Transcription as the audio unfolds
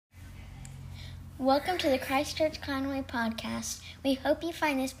Welcome to the Christ Church Conway podcast. We hope you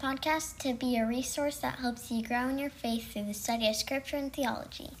find this podcast to be a resource that helps you grow in your faith through the study of Scripture and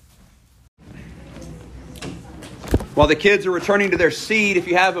theology. While the kids are returning to their seat, if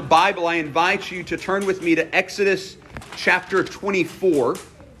you have a Bible, I invite you to turn with me to Exodus chapter 24.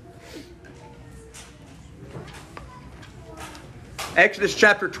 Exodus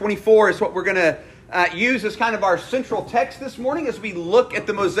chapter 24 is what we're going to use as kind of our central text this morning as we look at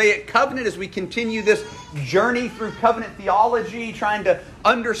the Mosaic covenant, as we continue this journey through covenant theology, trying to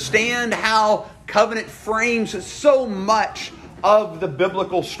understand how covenant frames so much of the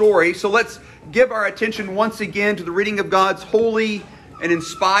biblical story. So let's give our attention once again to the reading of God's holy and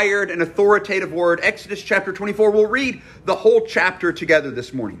inspired and authoritative word. Exodus chapter 24. We'll read the whole chapter together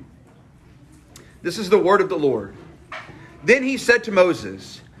this morning. This is the word of the Lord. Then he said to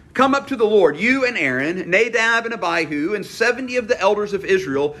Moses, "Come up to the Lord, you and Aaron, Nadab and Abihu, and 70 of the elders of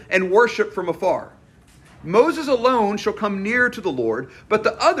Israel, and worship from afar. Moses alone shall come near to the Lord, but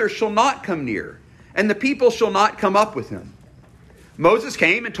the others shall not come near, and the people shall not come up with him." Moses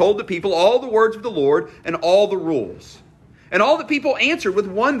came and told the people all the words of the Lord and all the rules. And all the people answered with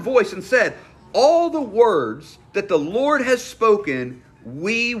one voice and said, "All the words that the Lord has spoken,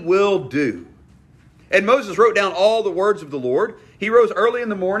 we will do." And Moses wrote down all the words of the Lord. He rose early in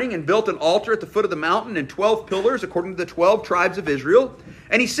the morning and built an altar at the foot of the mountain and 12 pillars according to the 12 tribes of Israel.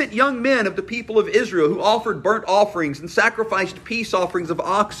 And he sent young men of the people of Israel who offered burnt offerings and sacrificed peace offerings of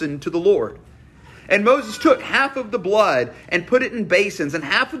oxen to the Lord. And Moses took half of the blood and put it in basins, and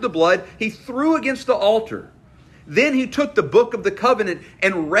half of the blood he threw against the altar. Then he took the book of the covenant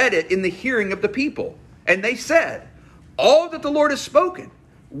and read it in the hearing of the people. And they said, "All that the Lord has spoken,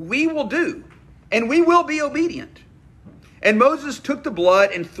 we will do, and we will be obedient." And Moses took the blood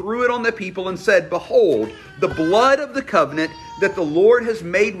and threw it on the people and said, "Behold, the blood of the covenant that the Lord has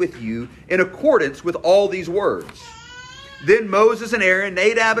made with you in accordance with all these words." Then Moses and Aaron,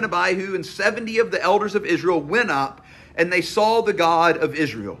 Nadab and Abihu, and 70 of the elders of Israel went up, and they saw the God of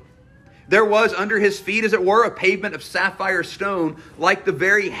Israel. There was under his feet, as it were, a pavement of sapphire stone, like the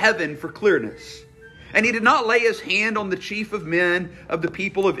very heaven for clearness. And he did not lay his hand on the chief of men of the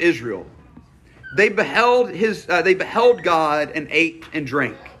people of Israel. They beheld God and ate and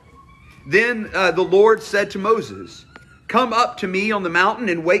drank. Then the Lord said to Moses, "Come up to me on the mountain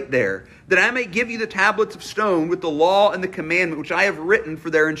and wait there, that I may give you the tablets of stone with the law and the commandment which I have written for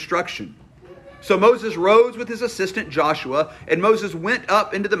their instruction." So Moses rose with his assistant Joshua, and Moses went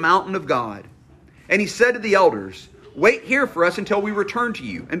up into the mountain of God. And he said to the elders, "Wait here for us until we return to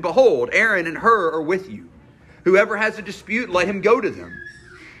you. And behold, Aaron and Hur are with you. Whoever has a dispute, let him go to them."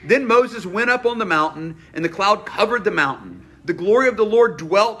 Then Moses went up on the mountain, and the cloud covered the mountain. The glory of the Lord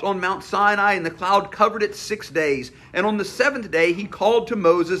dwelt on Mount Sinai, and the cloud covered it 6 days. And on the 7th day he called to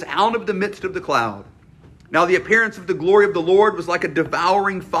Moses out of the midst of the cloud. Now the appearance of the glory of the Lord was like a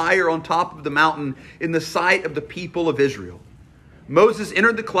devouring fire on top of the mountain in the sight of the people of Israel. Moses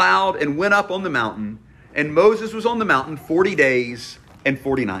entered the cloud and went up on the mountain, and Moses was on the mountain 40 days and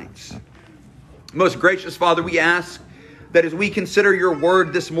 40 nights. Most gracious Father, we ask that as we consider your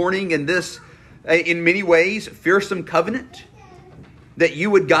word this morning in this, in many ways, fearsome covenant, that you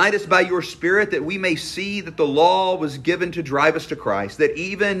would guide us by your Spirit, that we may see that the law was given to drive us to Christ, that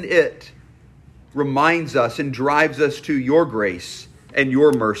even it reminds us and drives us to your grace and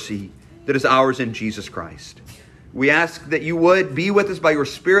your mercy that is ours in Jesus Christ. We ask that you would be with us by your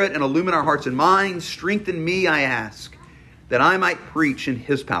Spirit and illumine our hearts and minds. Strengthen me, I ask, that I might preach in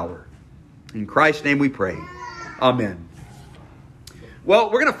his power. In Christ's name we pray. Amen.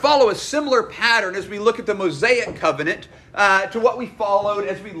 Well, we're going to follow a similar pattern as we look at the Mosaic covenant to what we followed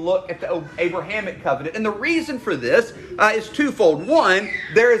as we look at the Abrahamic covenant. And the reason for this is twofold. One,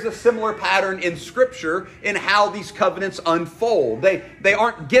 there is a similar pattern in Scripture in how these covenants unfold. They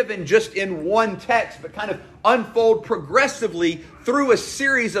aren't given just in one text, but kind of unfold progressively through a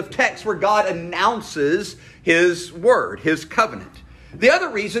series of texts where God announces his word, his covenant. The other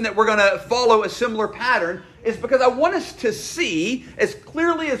reason that we're going to follow a similar pattern is because I want us to see as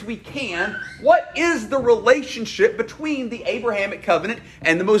clearly as we can what is the relationship between the Abrahamic covenant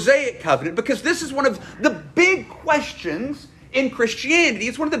and the Mosaic covenant, because this is one of the big questions in Christianity.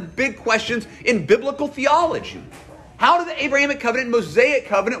 It's one of the big questions in biblical theology. How do the Abrahamic covenant and Mosaic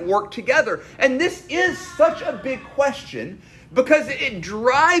covenant work together? And this is such a big question because it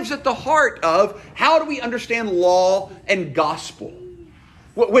drives at the heart of how do we understand law and gospel?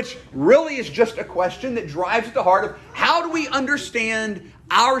 Which really is just a question that drives at the heart of how do we understand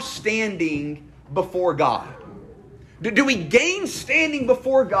our standing before God? Do we gain standing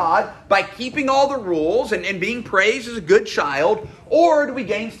before God by keeping all the rules and being praised as a good child? Or do we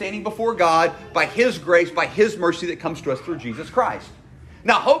gain standing before God by His grace, by His mercy that comes to us through Jesus Christ?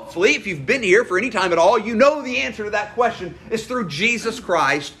 Now, hopefully, if you've been here for any time at all, you know the answer to that question is through Jesus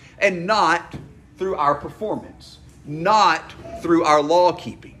Christ and not through our performance, not through our law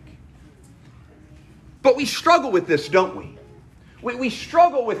keeping. But we struggle with this, don't we? We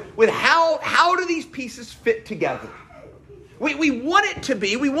struggle with how do these pieces fit together? We want it to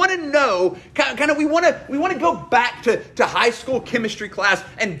be, we want to know, we want to go back to high school chemistry class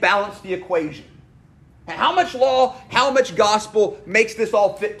and balance the equation. How much law, how much gospel makes this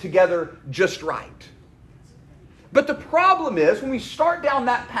all fit together just right? But the problem is, when we start down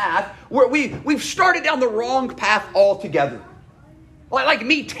that path, where we've started down the wrong path altogether. Like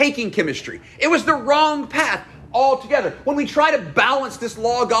me taking chemistry. It was the wrong path altogether. When we try to balance this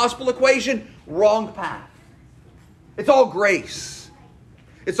law-gospel equation, wrong path. It's all grace.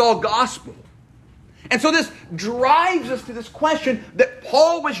 It's all gospel. And so this drives us to this question that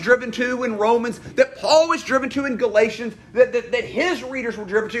Paul was driven to in Romans, that Paul was driven to in Galatians, that his readers were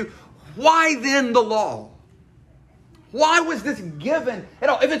driven to. Why then the law? Why was this given at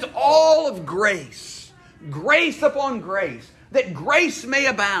all? If it's all of grace, grace upon grace, that grace may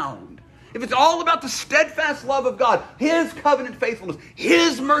abound. If it's all about the steadfast love of God, His covenant faithfulness,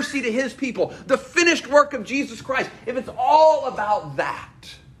 His mercy to His people, the finished work of Jesus Christ, if it's all about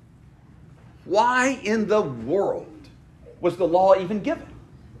that, why in the world was the law even given?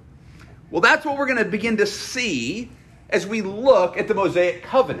 Well, that's what we're going to begin to see as we look at the Mosaic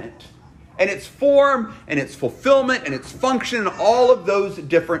covenant and its form and its fulfillment and its function and all of those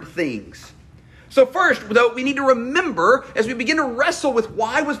different things. So first, though, we need to remember, as we begin to wrestle with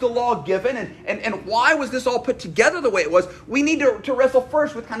why was the law given and why was this all put together the way it was, we need to wrestle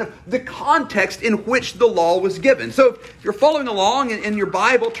first with kind of the context in which the law was given. So if you're following along in your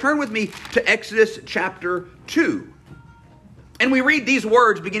Bible, turn with me to Exodus chapter 2. And we read these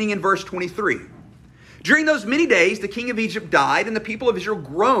words beginning in verse 23. During those many days, the king of Egypt died, and the people of Israel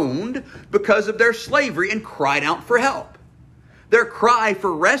groaned because of their slavery and cried out for help. Their cry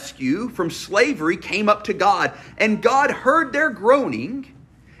for rescue from slavery came up to God, and God heard their groaning,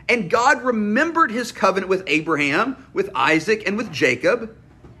 and God remembered His covenant with Abraham, with Isaac, and with Jacob.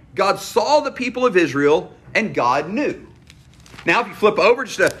 God saw the people of Israel, and God knew. Now, if you flip over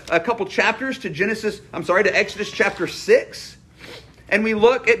just a couple chapters to Exodus chapter 6, and we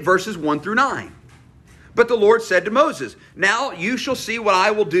look at verses 1 through 9. But the Lord said to Moses, "Now you shall see what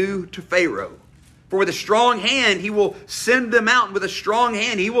I will do to Pharaoh. For with a strong hand he will send them out, and with a strong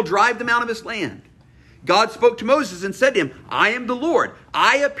hand he will drive them out of his land." God spoke to Moses and said to him, "I am the Lord.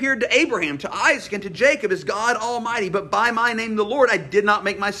 I appeared to Abraham, to Isaac, and to Jacob as God Almighty, but by my name the Lord I did not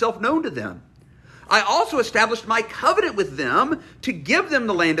make myself known to them. I also established my covenant with them to give them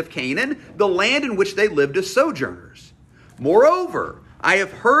the land of Canaan, the land in which they lived as sojourners. Moreover, I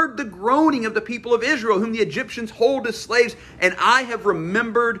have heard the groaning of the people of Israel, whom the Egyptians hold as slaves, and I have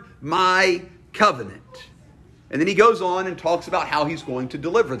remembered my covenant." And then he goes on and talks about how he's going to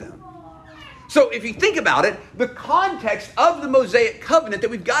deliver them. So if you think about it, the context of the Mosaic covenant that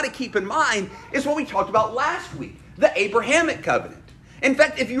we've got to keep in mind is what we talked about last week, the Abrahamic covenant. In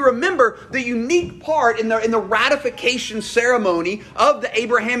fact, if you remember the unique part in the ratification ceremony of the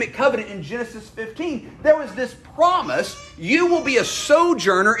Abrahamic covenant in Genesis 15, there was this promise: you will be a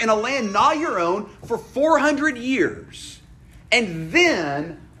sojourner in a land not your own for 400 years, and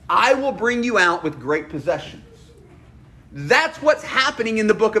then I will bring you out with great possessions. That's what's happening in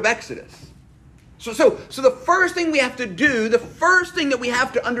the book of Exodus. So the first thing we have to do, the first thing that we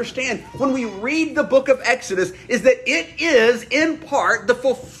have to understand when we read the book of Exodus is that it is, in part, the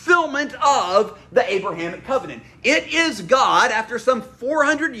fulfillment of the Abrahamic covenant. It is God, after some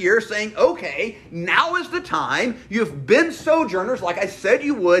 400 years, saying, okay, now is the time. You've been sojourners like I said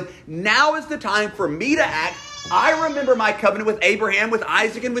you would. Now is the time for me to act. I remember my covenant with Abraham, with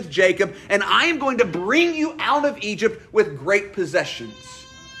Isaac, and with Jacob, and I am going to bring you out of Egypt with great possessions.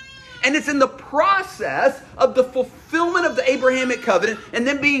 And it's in the process of the fulfillment of the Abrahamic covenant and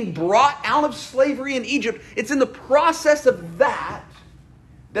then being brought out of slavery in Egypt, it's in the process of that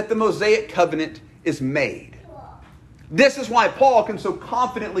the Mosaic covenant is made. This is why Paul can so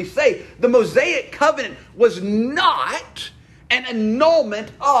confidently say the Mosaic covenant was not an annulment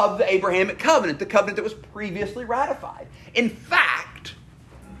of the Abrahamic covenant, the covenant that was previously ratified. In fact,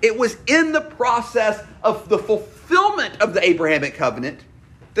 it was in the process of the fulfillment of the Abrahamic covenant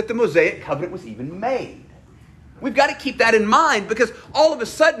that the Mosaic covenant was even made. We've got to keep that in mind because all of a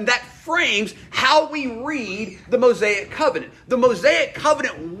sudden that frames how we read the Mosaic covenant. The Mosaic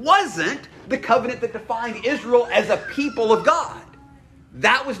covenant wasn't the covenant that defined Israel as a people of God.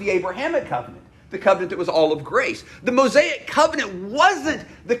 That was the Abrahamic covenant, the covenant that was all of grace. The Mosaic covenant wasn't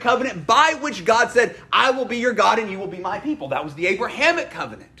the covenant by which God said, I will be your God and you will be my people. That was the Abrahamic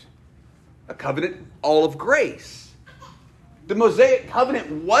covenant, a covenant all of grace. The Mosaic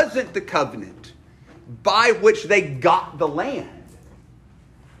covenant wasn't the covenant by which they got the land.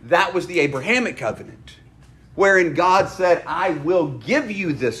 That was the Abrahamic covenant, wherein God said, I will give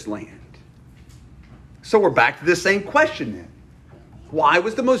you this land. So we're back to the same question then. Why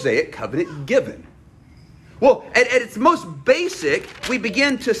was the Mosaic covenant given? Well, at its most basic, we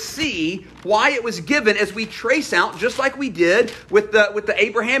begin to see why it was given as we trace out, just like we did with the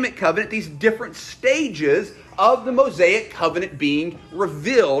Abrahamic covenant, these different stages of the Mosaic covenant being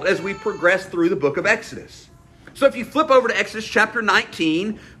revealed as we progress through the book of Exodus. So if you flip over to Exodus chapter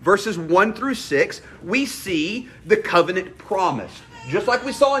 19, verses 1 through 6, we see the covenant promised. Just like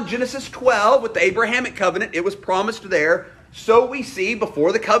we saw in Genesis 12 with the Abrahamic covenant, it was promised there. So we see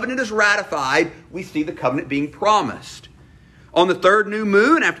before the covenant is ratified, we see the covenant being promised. On the third new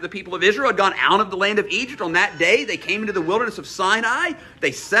moon, after the people of Israel had gone out of the land of Egypt, on that day they came into the wilderness of Sinai.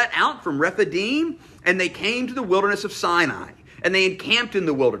 They set out from Rephidim, and they came to the wilderness of Sinai, and they encamped in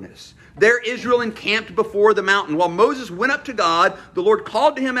the wilderness. There Israel encamped before the mountain. While Moses went up to God, the Lord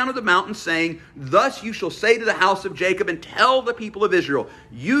called to him out of the mountain, saying, Thus you shall say to the house of Jacob, and tell the people of Israel,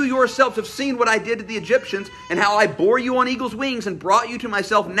 You yourselves have seen what I did to the Egyptians, and how I bore you on eagle's wings, and brought you to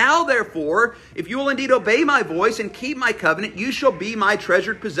myself. Now therefore, if you will indeed obey my voice, and keep my covenant, you shall be my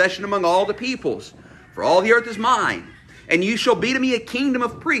treasured possession among all the peoples. For all the earth is mine. And you shall be to me a kingdom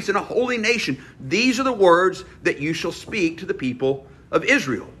of priests and a holy nation. These are the words that you shall speak to the people of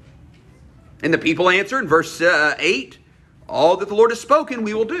Israel. And the people answered in verse 8, all that the Lord has spoken,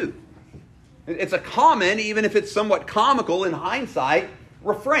 we will do. It's a common, even if it's somewhat comical in hindsight,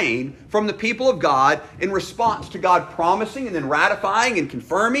 refrain from the people of God in response to God promising and then ratifying and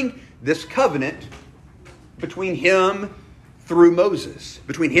confirming this covenant between him through Moses,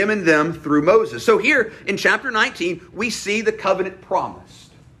 between him and them through Moses. So here in chapter 19, we see the covenant promised.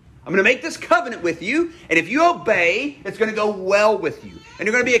 I'm going to make this covenant with you, and if you obey, it's going to go well with you. And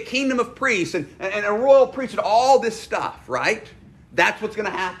you're going to be a kingdom of priests and a royal priesthood, all this stuff, right? That's what's going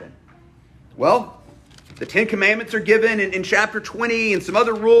to happen. Well, the Ten Commandments are given in chapter 20 and some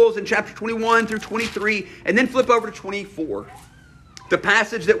other rules in chapter 21 through 23, and then flip over to 24, the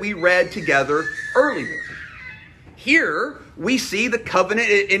passage that we read together earlier. Here, we see the covenant.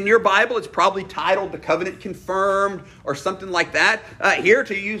 In your Bible, it's probably titled the covenant confirmed or something like that. Here,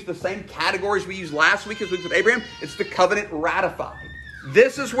 to use the same categories we used last week as we looked at Abraham, it's the covenant ratified.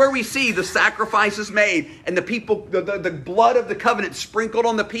 This is where we see the sacrifices made and the people, the blood of the covenant sprinkled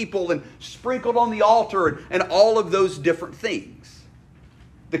on the people and sprinkled on the altar and all of those different things.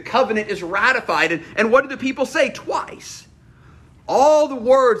 The covenant is ratified. And what did the people say? Twice. All the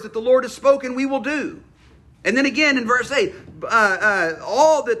words that the Lord has spoken, we will do. And then again in verse 8,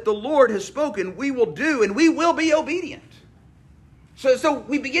 all that the Lord has spoken, we will do, and we will be obedient. So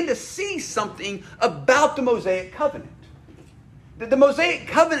we begin to see something about the Mosaic covenant. The Mosaic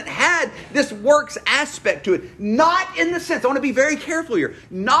covenant had this works aspect to it. Not in the sense, I want to be very careful here,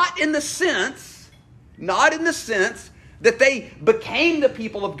 not in the sense that they became the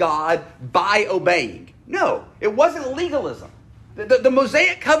people of God by obeying. No, it wasn't legalism. The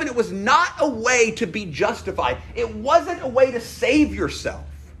Mosaic covenant was not a way to be justified. It wasn't a way to save yourself.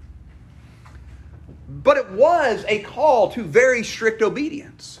 But it was a call to very strict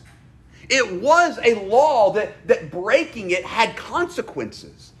obedience. It was a law that breaking it had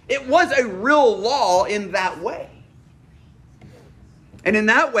consequences. It was a real law in that way. And in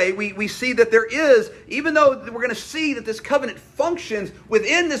that way, we see that there is, even though we're going to see that this covenant functions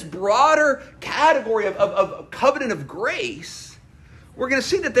within this broader category of covenant of grace, we're going to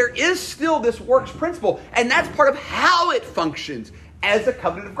see that there is still this works principle. And that's part of how it functions as a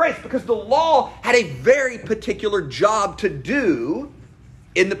covenant of grace. Because the law had a very particular job to do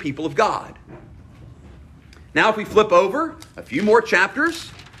in the people of God. Now if we flip over a few more chapters,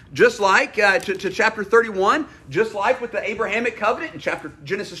 just like to chapter 31, just like with the Abrahamic covenant in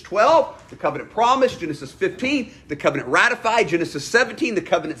Genesis 12, the covenant promised, Genesis 15, the covenant ratified, Genesis 17, the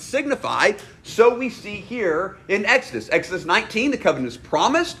covenant signified. So we see here in Exodus. Exodus 19, the covenant is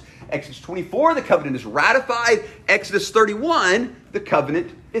promised. Exodus 24, the covenant is ratified. Exodus 31, the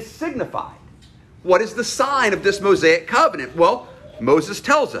covenant is signified. What is the sign of this Mosaic covenant? Well, Moses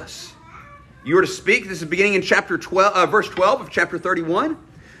tells us. You are to speak, this is beginning in chapter 12, verse 12 of chapter 31.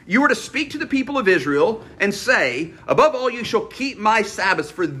 you are to speak to the people of Israel and say, above all, you shall keep my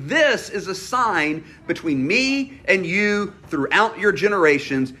Sabbaths, for this is a sign between me and you throughout your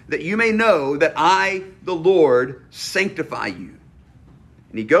generations, that you may know that I, the Lord, sanctify you.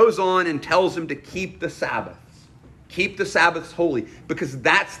 And he goes on and tells them to keep the Sabbaths. Keep the Sabbaths holy, because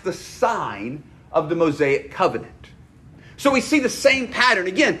that's the sign of the Mosaic covenant. So we see the same pattern.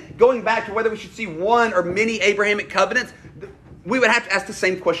 Again, going back to whether we should see one or many Abrahamic covenants, we would have to ask the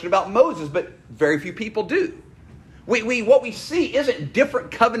same question about Moses, but very few people do. What we see isn't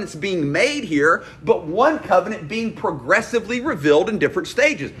different covenants being made here, but one covenant being progressively revealed in different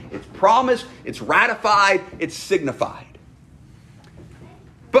stages. It's promised, it's ratified, it's signified.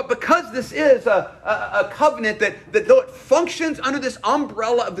 But because this is a covenant that though it functions under this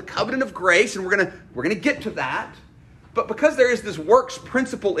umbrella of the covenant of grace, and we're gonna get to that, but because there is this works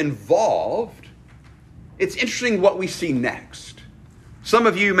principle involved, it's interesting what we see next. Some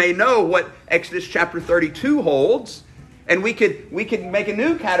of you may know what Exodus chapter 32 holds, and we could make a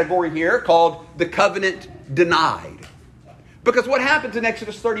new category here called the covenant denied. Because what happens in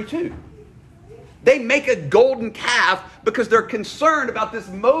Exodus 32? They make a golden calf because they're concerned about this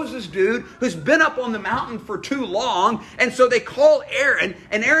Moses dude who's been up on the mountain for too long. And so they call Aaron,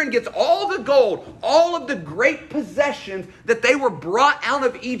 and Aaron gets all the gold, all of the great possessions that they were brought out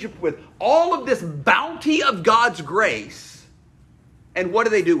of Egypt with, all of this bounty of God's grace. And what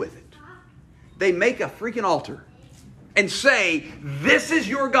do they do with it? They make a freaking altar and say, this is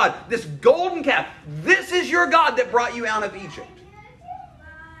your God, this golden calf, this is your God that brought you out of Egypt.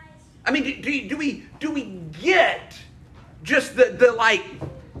 I mean, do we get just the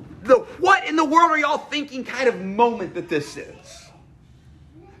what in the world are y'all thinking kind of moment that this is?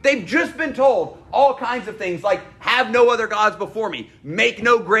 They've just been told all kinds of things like have no other gods before me, make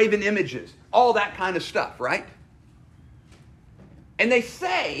no graven images, all that kind of stuff, right? And they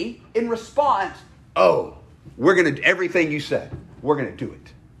say in response, oh, we're going to do everything you said. We're going to do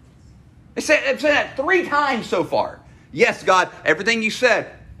it. They've said that 3 times so far. Yes, God, everything you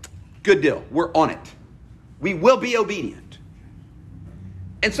said, good deal. We're on it. We will be obedient.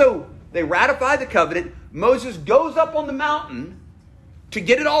 And so they ratify the covenant. Moses goes up on the mountain to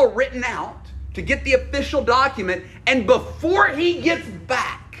get it all written out, to get the official document. And before he gets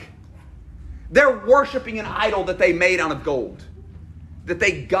back, they're worshiping an idol that they made out of gold, that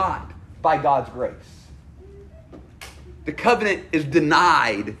they got by God's grace. The covenant is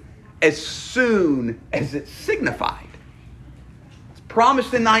denied as soon as it's signified.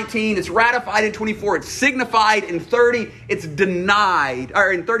 Promised in 19, it's ratified in 24, it's signified in 30, it's denied,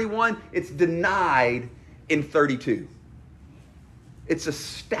 or in 31, it's denied in 32. It's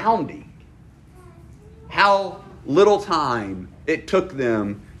astounding how little time it took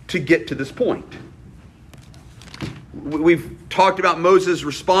them to get to this point. We've talked about Moses'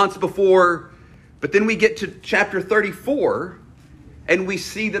 response before, but then we get to chapter 34, and we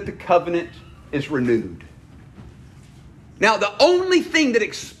see that the covenant is renewed. Now, the only thing that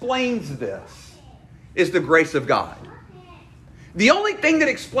explains this is the grace of God. The only thing that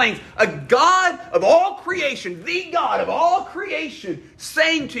explains a God of all creation, the God of all creation,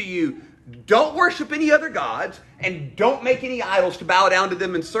 saying to you, don't worship any other gods and don't make any idols to bow down to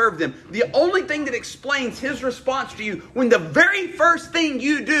them and serve them. The only thing that explains his response to you when the very first thing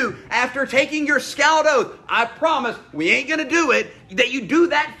you do after taking your scout oath, I promise we ain't going to do it, that you do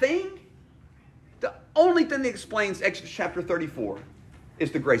that thing. The only thing that explains Exodus chapter 34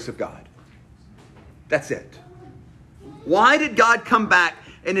 is the grace of God. That's it. Why did God come back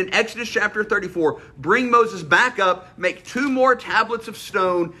and in Exodus chapter 34 bring Moses back up, make 2 more tablets of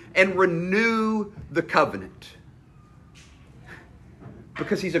stone, and renew the covenant?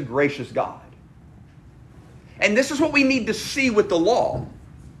 Because he's a gracious God. And this is what we need to see with the law.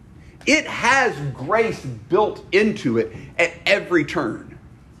 It has grace built into it at every turn.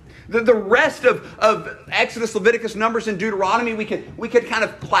 The rest of Exodus, Leviticus, Numbers, and Deuteronomy we could kind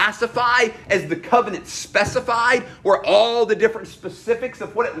of classify as the covenant specified, where all the different specifics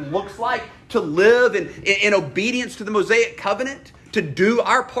of what it looks like to live in obedience to the Mosaic covenant, to do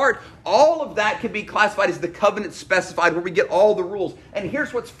our part. All of that can be classified as the covenant specified, where we get all the rules. And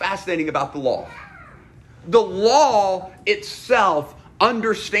here's what's fascinating about the law. The law itself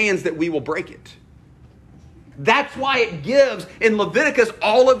understands that we will break it. That's why it gives in Leviticus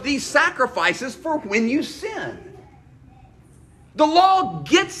all of these sacrifices for when you sin. The law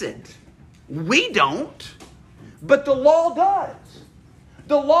gets it. We don't, but the law does.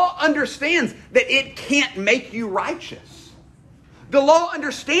 The law understands that it can't make you righteous. The law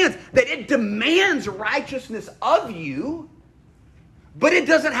understands that it demands righteousness of you, But it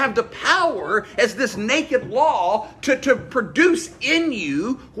doesn't have the power as this naked law to produce in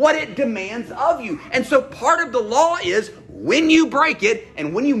you what it demands of you. And so part of the law is when you break it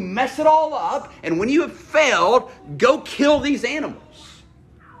and when you mess it all up and when you have failed, go kill these animals.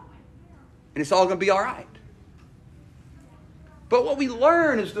 And it's all going to be all right. But what we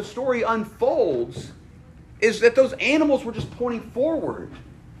learn as the story unfolds is that those animals were just pointing forward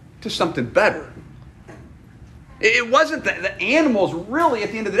to something better. It wasn't the animals really,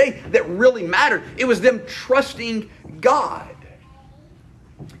 at the end of the day, that really mattered. It was them trusting God.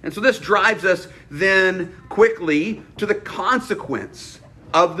 And so this drives us then quickly to the consequence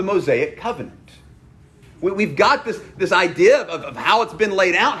of the Mosaic covenant. We've got this idea of how it's been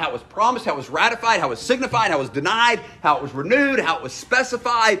laid out, how it was promised, how it was ratified, how it was signified, how it was denied, how it was renewed, how it was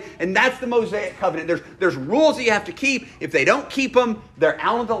specified. And that's the Mosaic covenant. There's rules that you have to keep. If they don't keep them, they're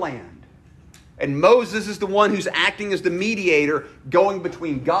out of the land. And Moses is the one who's acting as the mediator going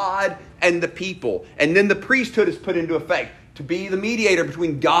between God and the people. And then the priesthood is put into effect to be the mediator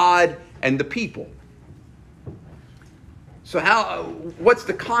between God and the people. So what's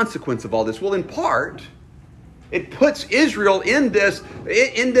the consequence of all this? Well, in part, it puts Israel in this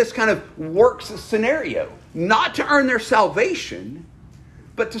kind of works scenario. Not to earn their salvation,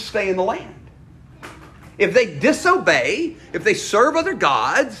 but to stay in the land. If they disobey, if they serve other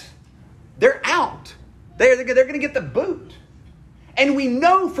gods, they're out. They're going to get the boot. And we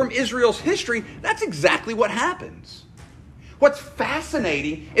know from Israel's history, that's exactly what happens. What's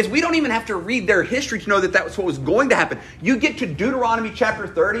fascinating is we don't even have to read their history to know that that's what was going to happen. You get to Deuteronomy chapter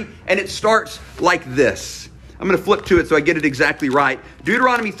 30, and it starts like this. I'm going to flip to it so I get it exactly right.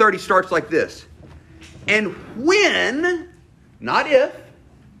 Deuteronomy 30 starts like this. And when, not if,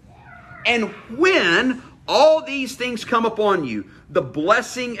 and when all these things come upon you, the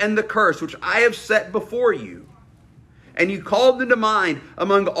blessing and the curse which I have set before you, and you call them to mind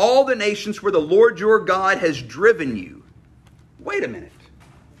among all the nations where the Lord your God has driven you. Wait a minute.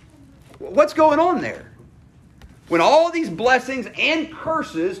 What's going on there? When all these blessings and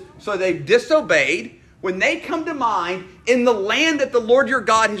curses, so they've disobeyed, when they come to mind in the land that the Lord your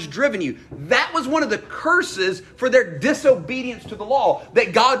God has driven you, that was one of the curses for their disobedience to the law,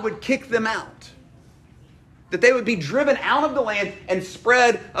 that God would kick them out. That they would be driven out of the land and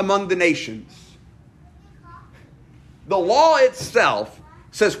spread among the nations. The law itself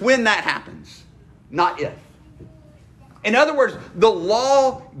says when that happens, not if. In other words, the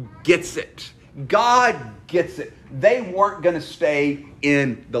law gets it. God gets it. They weren't going to stay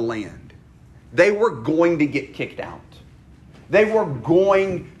in the land. They were going to get kicked out. They were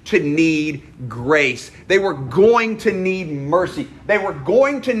going to need grace. They were going to need mercy. They were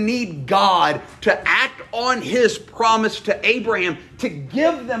going to need God to act on His promise to Abraham to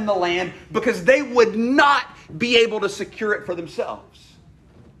give them the land because they would not be able to secure it for themselves.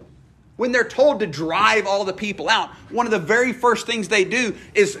 When they're told to drive all the people out, one of the very first things they do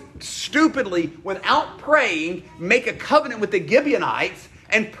is stupidly, without praying, make a covenant with the Gibeonites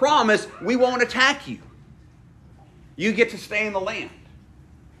and promise, we won't attack you. You get to stay in the land.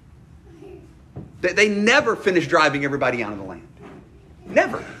 They never finish driving everybody out of the land.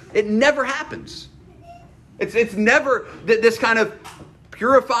 Never. It never happens. It's never this kind of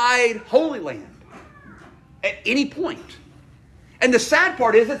purified holy land at any point. And the sad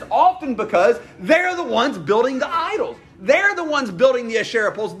part is it's often because they're the ones building the idols. They're the ones building the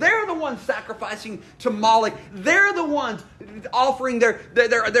Asherah poles. They're the ones sacrificing to Moloch. They're the ones offering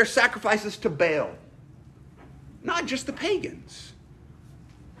their sacrifices to Baal. Not just the pagans.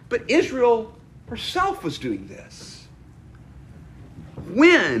 But Israel herself was doing this.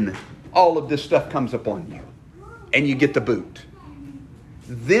 When all of this stuff comes upon you and you get the boot,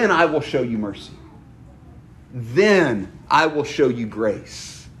 then I will show you mercy. Then I will show you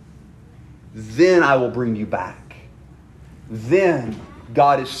grace. Then I will bring you back. Then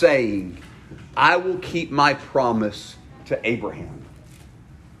God is saying, I will keep my promise to Abraham.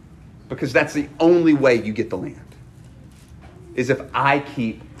 Because that's the only way you get the land. Is if I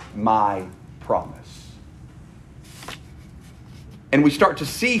keep my promise. And we start to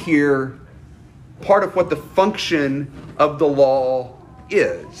see here part of what the function of the law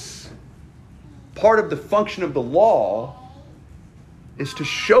is. Part of the function of the law is to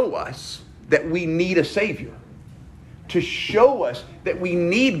show us that we need a Savior. To show us that we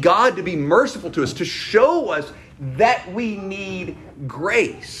need God to be merciful to us. To show us that we need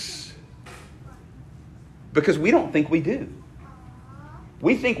grace. Because we don't think we do.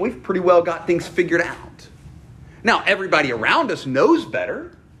 We think we've pretty well got things figured out. Now, everybody around us knows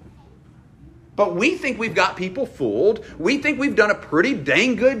better. But we think we've got people fooled. We think we've done a pretty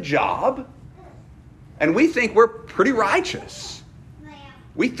dang good job. And we think we're pretty righteous.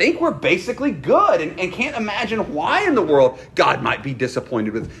 We think we're basically good and can't imagine why in the world God might be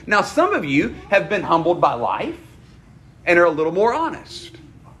disappointed with us. Now, some of you have been humbled by life and are a little more honest.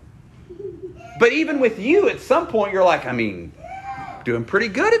 But even with you, at some point, you're like, doing pretty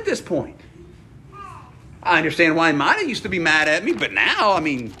good at this point. I understand why Mina used to be mad at me, but now,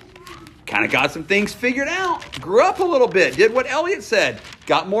 kind of got some things figured out. Grew up a little bit, did what Elliot said,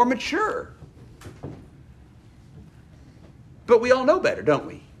 got more mature. But we all know better, don't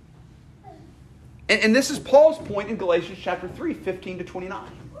we? And this is Paul's point in Galatians chapter 3, 15 to 29.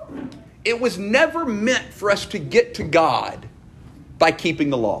 It was never meant for us to get to God by keeping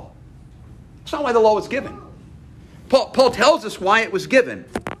the law. It's not why the law was given. Paul tells us why it was given.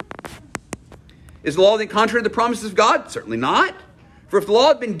 Is the law then contrary to the promises of God? Certainly not. For if the law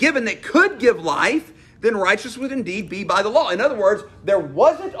had been given that could give life, then righteousness would indeed be by the law. In other words, there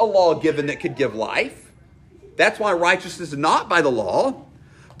wasn't a law given that could give life. That's why righteousness is not by the law.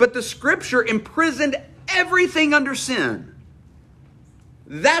 But the Scripture imprisoned everything under sin.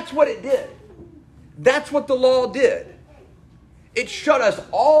 That's what it did. That's what the law did. It shut us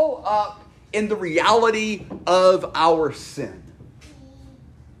all up in the reality of our sin.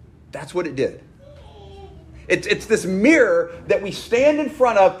 That's what it did. It's this mirror that we stand in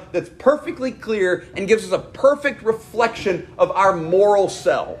front of that's perfectly clear and gives us a perfect reflection of our moral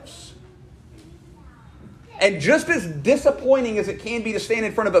selves. And just as disappointing as it can be to stand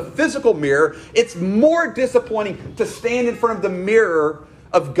in front of a physical mirror, it's more disappointing to stand in front of the mirror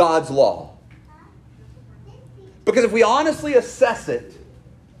of God's law. Because if we honestly assess it,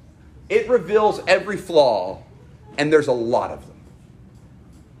 it reveals every flaw, and there's a lot of them.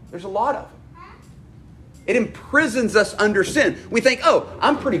 There's a lot of them. It imprisons us under sin. We think,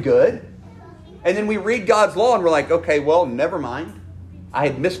 I'm pretty good. And then we read God's law and we're like, okay, well, never mind. I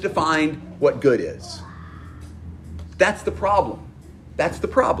had misdefined what good is. That's the problem. That's the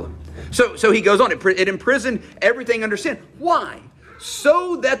problem. So he goes on. It imprisoned everything under sin. Why?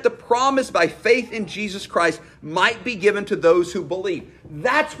 So that the promise by faith in Jesus Christ might be given to those who believe.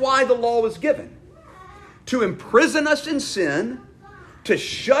 That's why the law was given. To imprison us in sin, to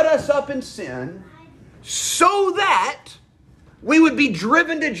shut us up in sin, so that we would be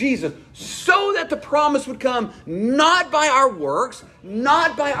driven to Jesus, so that the promise would come not by our works,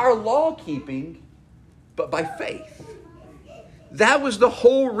 not by our law keeping, but by faith. That was the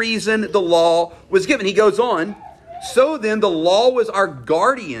whole reason the law was given. He goes on, so then the law was our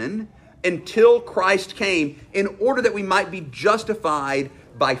guardian until Christ came, in order that we might be justified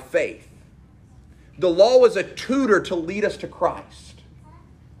by faith. The law was a tutor to lead us to Christ.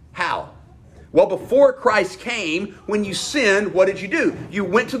 How? Well, before Christ came, when you sinned, what did you do? You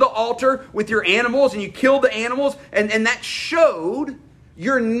went to the altar with your animals and you killed the animals, and that showed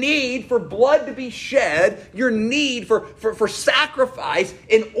your need for blood to be shed, your need for sacrifice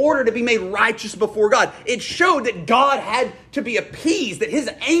in order to be made righteous before God. It showed that God had to be appeased, that his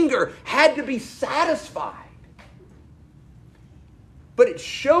anger had to be satisfied. But it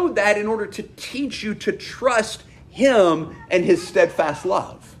showed that in order to teach you to trust him and his steadfast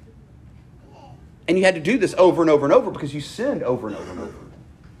love. And you had to do this over and over and over because you sinned over and over and over.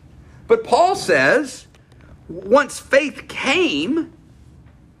 But Paul says, once faith came,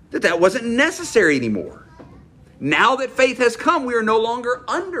 that wasn't necessary anymore. Now that faith has come, we are no longer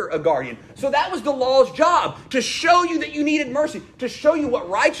under a guardian. So that was the law's job, to show you that you needed mercy, to show you what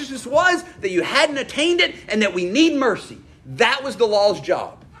righteousness was, that you hadn't attained it, and that we need mercy. That was the law's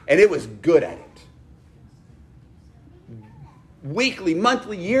job, and it was good at it. Weekly,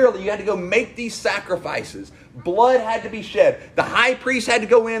 monthly, yearly, you had to go make these sacrifices. Blood had to be shed. The high priest had to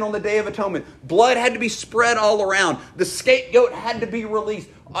go in on the Day of Atonement. Blood had to be spread all around. The scapegoat had to be released.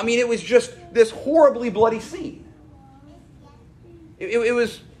 It was just this horribly bloody scene. It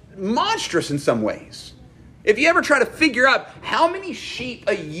was monstrous in some ways. If you ever try to figure out how many sheep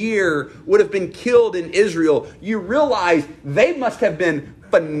a year would have been killed in Israel, you realize they must have been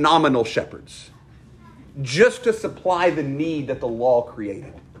phenomenal shepherds, just to supply the need that the law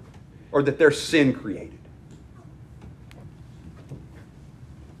created, or that their sin created.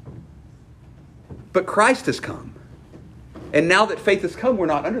 But Christ has come. And now that faith has come, we're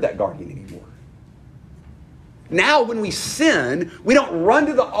not under that guardian anymore. Now when we sin, we don't run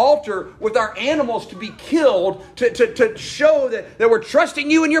to the altar with our animals to be killed to show that we're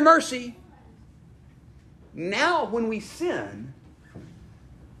trusting you in your mercy. Now when we sin,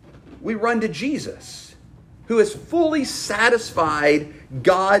 we run to Jesus, who has fully satisfied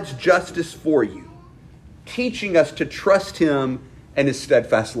God's justice for you, teaching us to trust him and his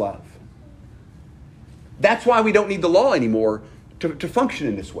steadfast love. That's why we don't need the law anymore to function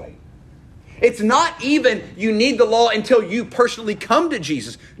in this way. It's not even you need the law until you personally come to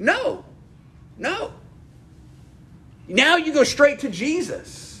Jesus. No. Now you go straight to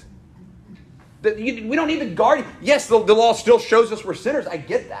Jesus. We don't need the guardian. Yes, the law still shows us we're sinners. I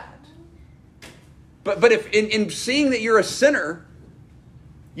get that. But if in seeing that you're a sinner,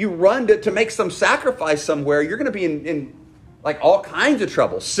 you run to make some sacrifice somewhere, you're going to be in like all kinds of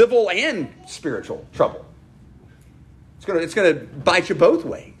trouble, civil and spiritual trouble. It's going to bite you both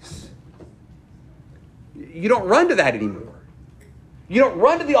ways. You don't run to that anymore. You don't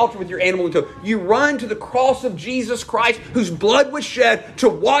run to the altar with your animal in tow. You run to the cross of Jesus Christ, whose blood was shed to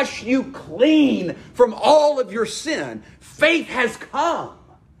wash you clean from all of your sin. Faith has come.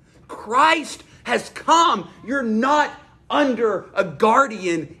 Christ has come. You're not under a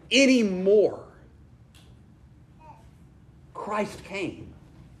guardian anymore. Christ came.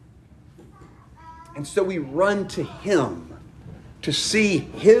 And so we run to Him to see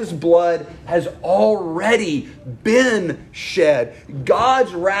His blood has already been shed.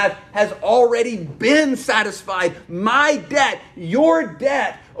 God's wrath has already been satisfied. My debt, your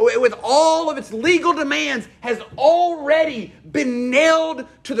debt, with all of its legal demands, has already been nailed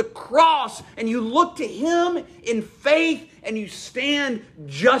to the cross. And you look to Him in faith and you stand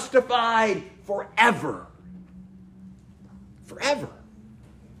justified forever. Forever.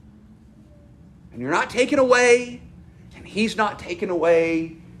 And you're not taken away. And He's not taken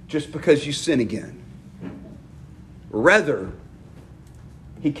away just because you sin again. Rather,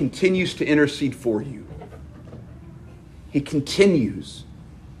 He continues to intercede for you. He continues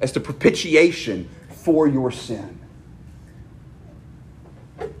as the propitiation for your sin.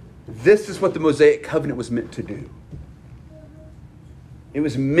 This is what the Mosaic covenant was meant to do. It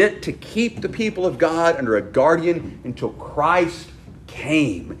was meant to keep the people of God under a guardian until Christ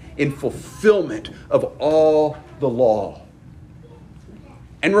came in fulfillment of all the law.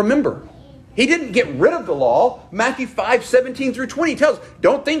 And remember, He didn't get rid of the law. Matthew 5:17-20 tells us,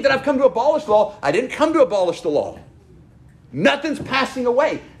 don't think that I've come to abolish the law. I didn't come to abolish the law. Nothing's passing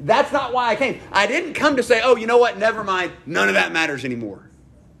away. That's not why I came. I didn't come to say, oh, you know what? Never mind. None of that matters anymore.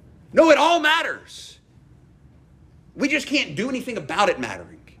 No, it all matters. We just can't do anything about it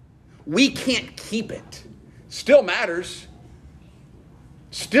mattering. We can't keep it. Still matters.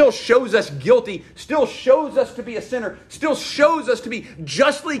 Still shows us guilty. Still shows us to be a sinner. Still shows us to be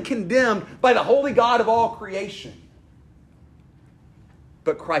justly condemned by the holy God of all creation.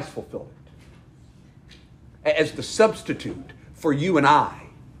 But Christ fulfilled it. As the substitute for you and I.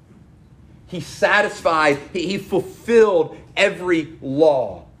 He satisfied, He fulfilled every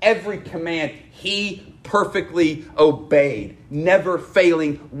law, every command. He perfectly obeyed, never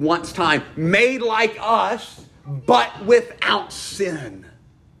failing once time. Made like us, but without sin.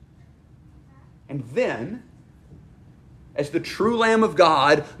 And then, as the true Lamb of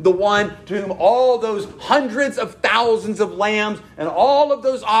God, the one to whom all those hundreds of thousands of lambs and all of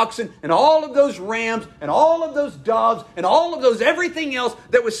those oxen and all of those rams and all of those doves and all of those everything else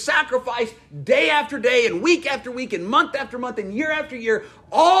that was sacrificed day after day and week after week and month after month and year after year,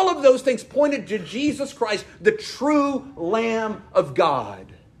 all of those things pointed to Jesus Christ, the true Lamb of God,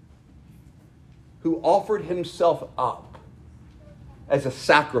 who offered Himself up as a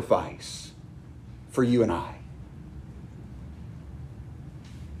sacrifice for you and I.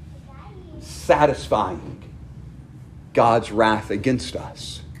 Satisfying God's wrath against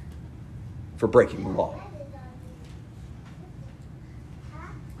us for breaking the law.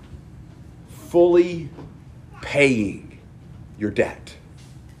 Fully paying your debt.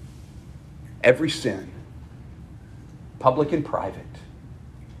 Every sin, public and private,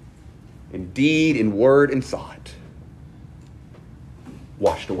 in deed, in word, and thought,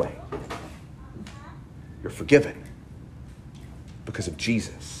 washed away. You're forgiven because of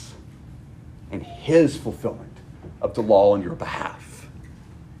Jesus and His fulfillment of the law on your behalf.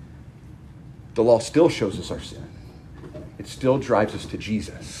 The law still shows us our sin. It still drives us to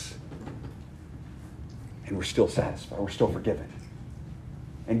Jesus. And we're still satisfied. We're still forgiven.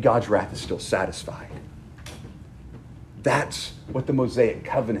 And God's wrath is still satisfied. That's what the Mosaic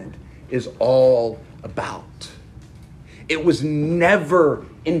covenant is all about. It was never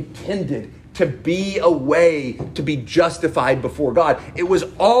intended to be a way to be justified before God. It was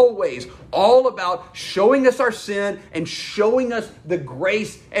always all about showing us our sin and showing us the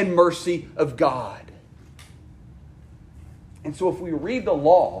grace and mercy of God. And so if we read the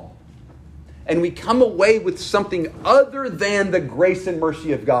law and we come away with something other than the grace and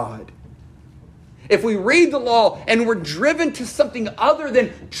mercy of God, if we read the law and we're driven to something other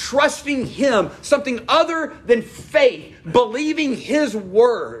than trusting Him, something other than faith, believing His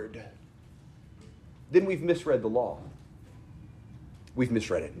word, then we've misread the law. We've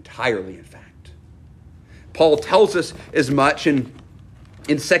misread it entirely, in fact. Paul tells us as much in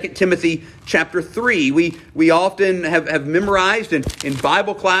 2 Timothy chapter 3. We often have memorized in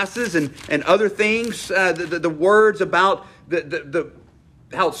Bible classes and other things the words about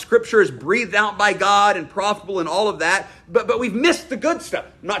how Scripture is breathed out by God and profitable and all of that, but we've missed the good stuff.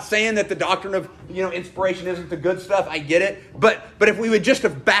 I'm not saying that the doctrine of inspiration isn't the good stuff. I get it, but if we would just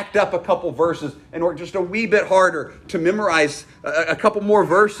have backed up a couple verses and worked just a wee bit harder to memorize a couple more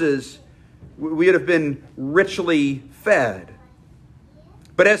verses, we would have been richly fed.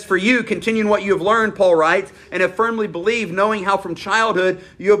 But as for you, continue in what you have learned, Paul writes, and have firmly believed, knowing how from childhood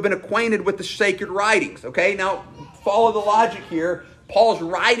you have been acquainted with the sacred writings. Okay, now follow the logic here. Paul's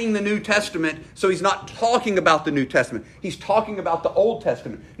writing the New Testament, so he's not talking about the New Testament. He's talking about the Old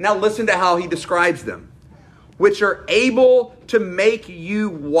Testament. Now listen to how he describes them. Which are able to make you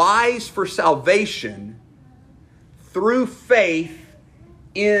wise for salvation through faith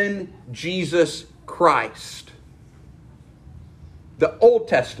in Jesus Christ. The Old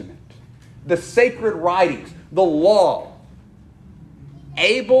Testament, the sacred writings, the law,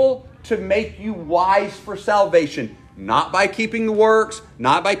 able to make you wise for salvation. Not by keeping the works,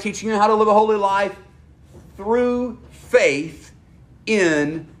 not by teaching you how to live a holy life, through faith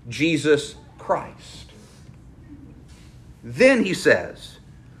in Jesus Christ. Then he says,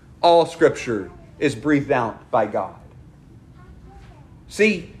 all Scripture is breathed out by God.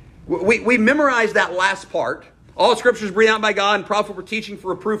 See, we memorized that last part. All Scripture is breathed out by God and profitable for teaching,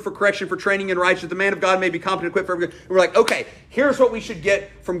 for reproof, for correction, for training in righteousness. The man of God may be competent and equipped for every good. We're like, okay, here's what we should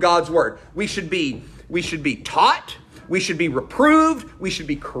get from God's Word. We should be taught. We should be reproved, we should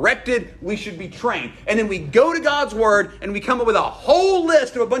be corrected, we should be trained. And then we go to God's Word and we come up with a whole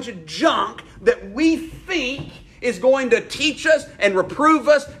list of a bunch of junk that we think is going to teach us and reprove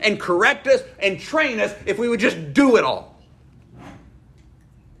us and correct us and train us if we would just do it all.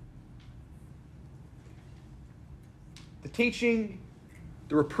 The teaching,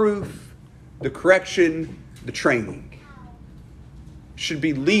 the reproof, the correction, the training should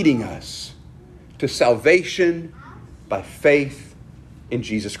be leading us to salvation by faith in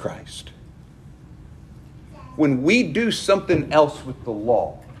Jesus Christ. When we do something else with the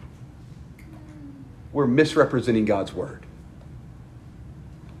law, we're misrepresenting God's Word.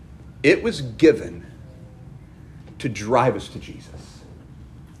 It was given to drive us to Jesus.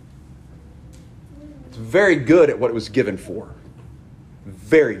 It's very good at what it was given for.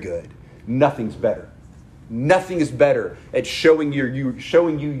 Very good. Nothing's better. Nothing is better at showing you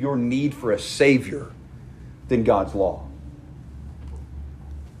your need for a Savior than God's law.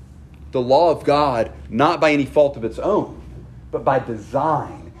 The law of God, not by any fault of its own, but by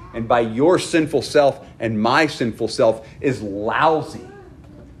design and by your sinful self and my sinful self, is lousy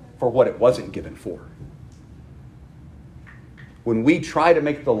for what it wasn't given for. When we try to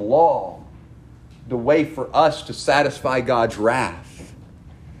make the law the way for us to satisfy God's wrath,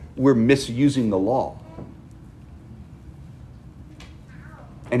 we're misusing the law.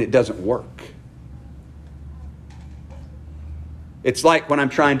 And it doesn't work. It's like when I'm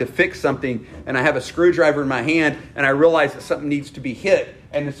trying to fix something and I have a screwdriver in my hand and I realize that something needs to be hit.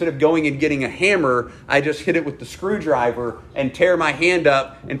 And instead of going and getting a hammer, I just hit it with the screwdriver and tear my hand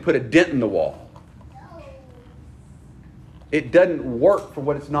up and put a dent in the wall. It doesn't work for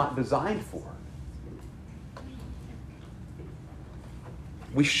what it's not designed for.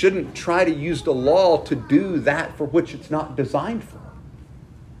 We shouldn't try to use the law to do that for which it's not designed for.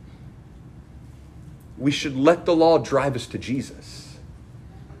 We should let the law drive us to Jesus.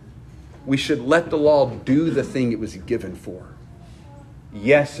 We should let the law do the thing it was given for.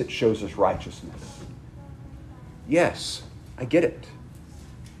 Yes, it shows us righteousness. Yes, I get it.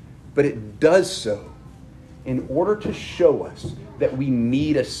 But it does so in order to show us that we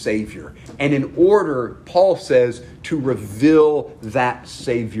need a Savior. And in order, Paul says, to reveal that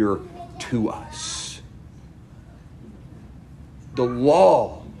Savior to us. The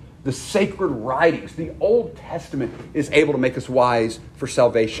law, the sacred writings, the Old Testament is able to make us wise for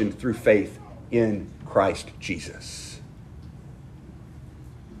salvation through faith in Christ Jesus.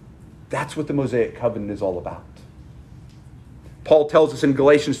 That's what the Mosaic covenant is all about. Paul tells us in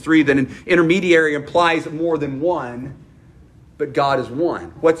Galatians 3 that an intermediary implies more than one, but God is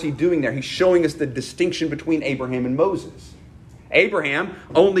one. What's he doing there? He's showing us the distinction between Abraham and Moses. Abraham,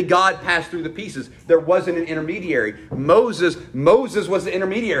 only God passed through the pieces. There wasn't an intermediary. Moses was the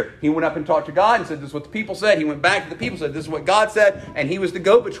intermediary. He went up and talked to God and said, this is what the people said. He went back to the people and said, this is what God said. And he was the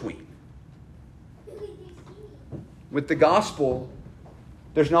go-between. With the gospel,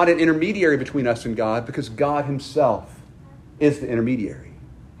 there's not an intermediary between us and God because God himself is the intermediary.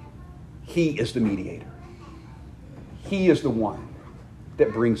 He is the mediator. He is the one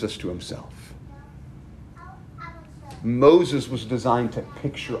that brings us to himself. Moses was designed to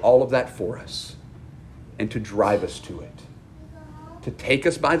picture all of that for us and to drive us to it, to take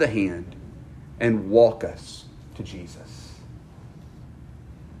us by the hand and walk us to Jesus.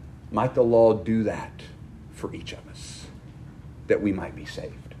 Might the law do that for each of us, that we might be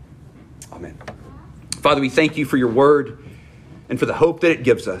saved. Amen. Father, we thank you for your word and for the hope that it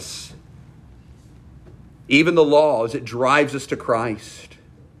gives us. Even the law, as it drives us to Christ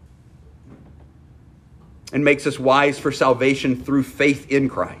and makes us wise for salvation through faith in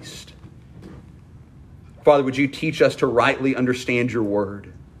Christ. Father, would you teach us to rightly understand your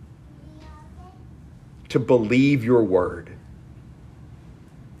word, to believe your word,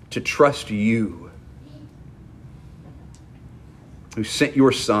 to trust you, who sent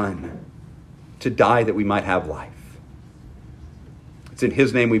your Son to die that we might have life. It's in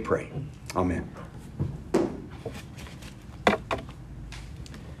his name we pray. Amen.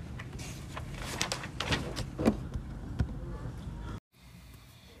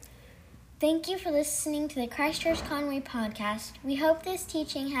 Thank you for listening to the Christ Church Conway podcast. We hope this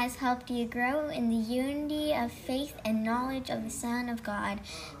teaching has helped you grow in the unity of faith and knowledge of the Son of God.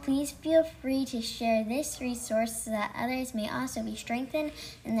 Please feel free to share this resource so that others may also be strengthened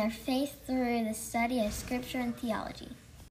in their faith through the study of Scripture and theology.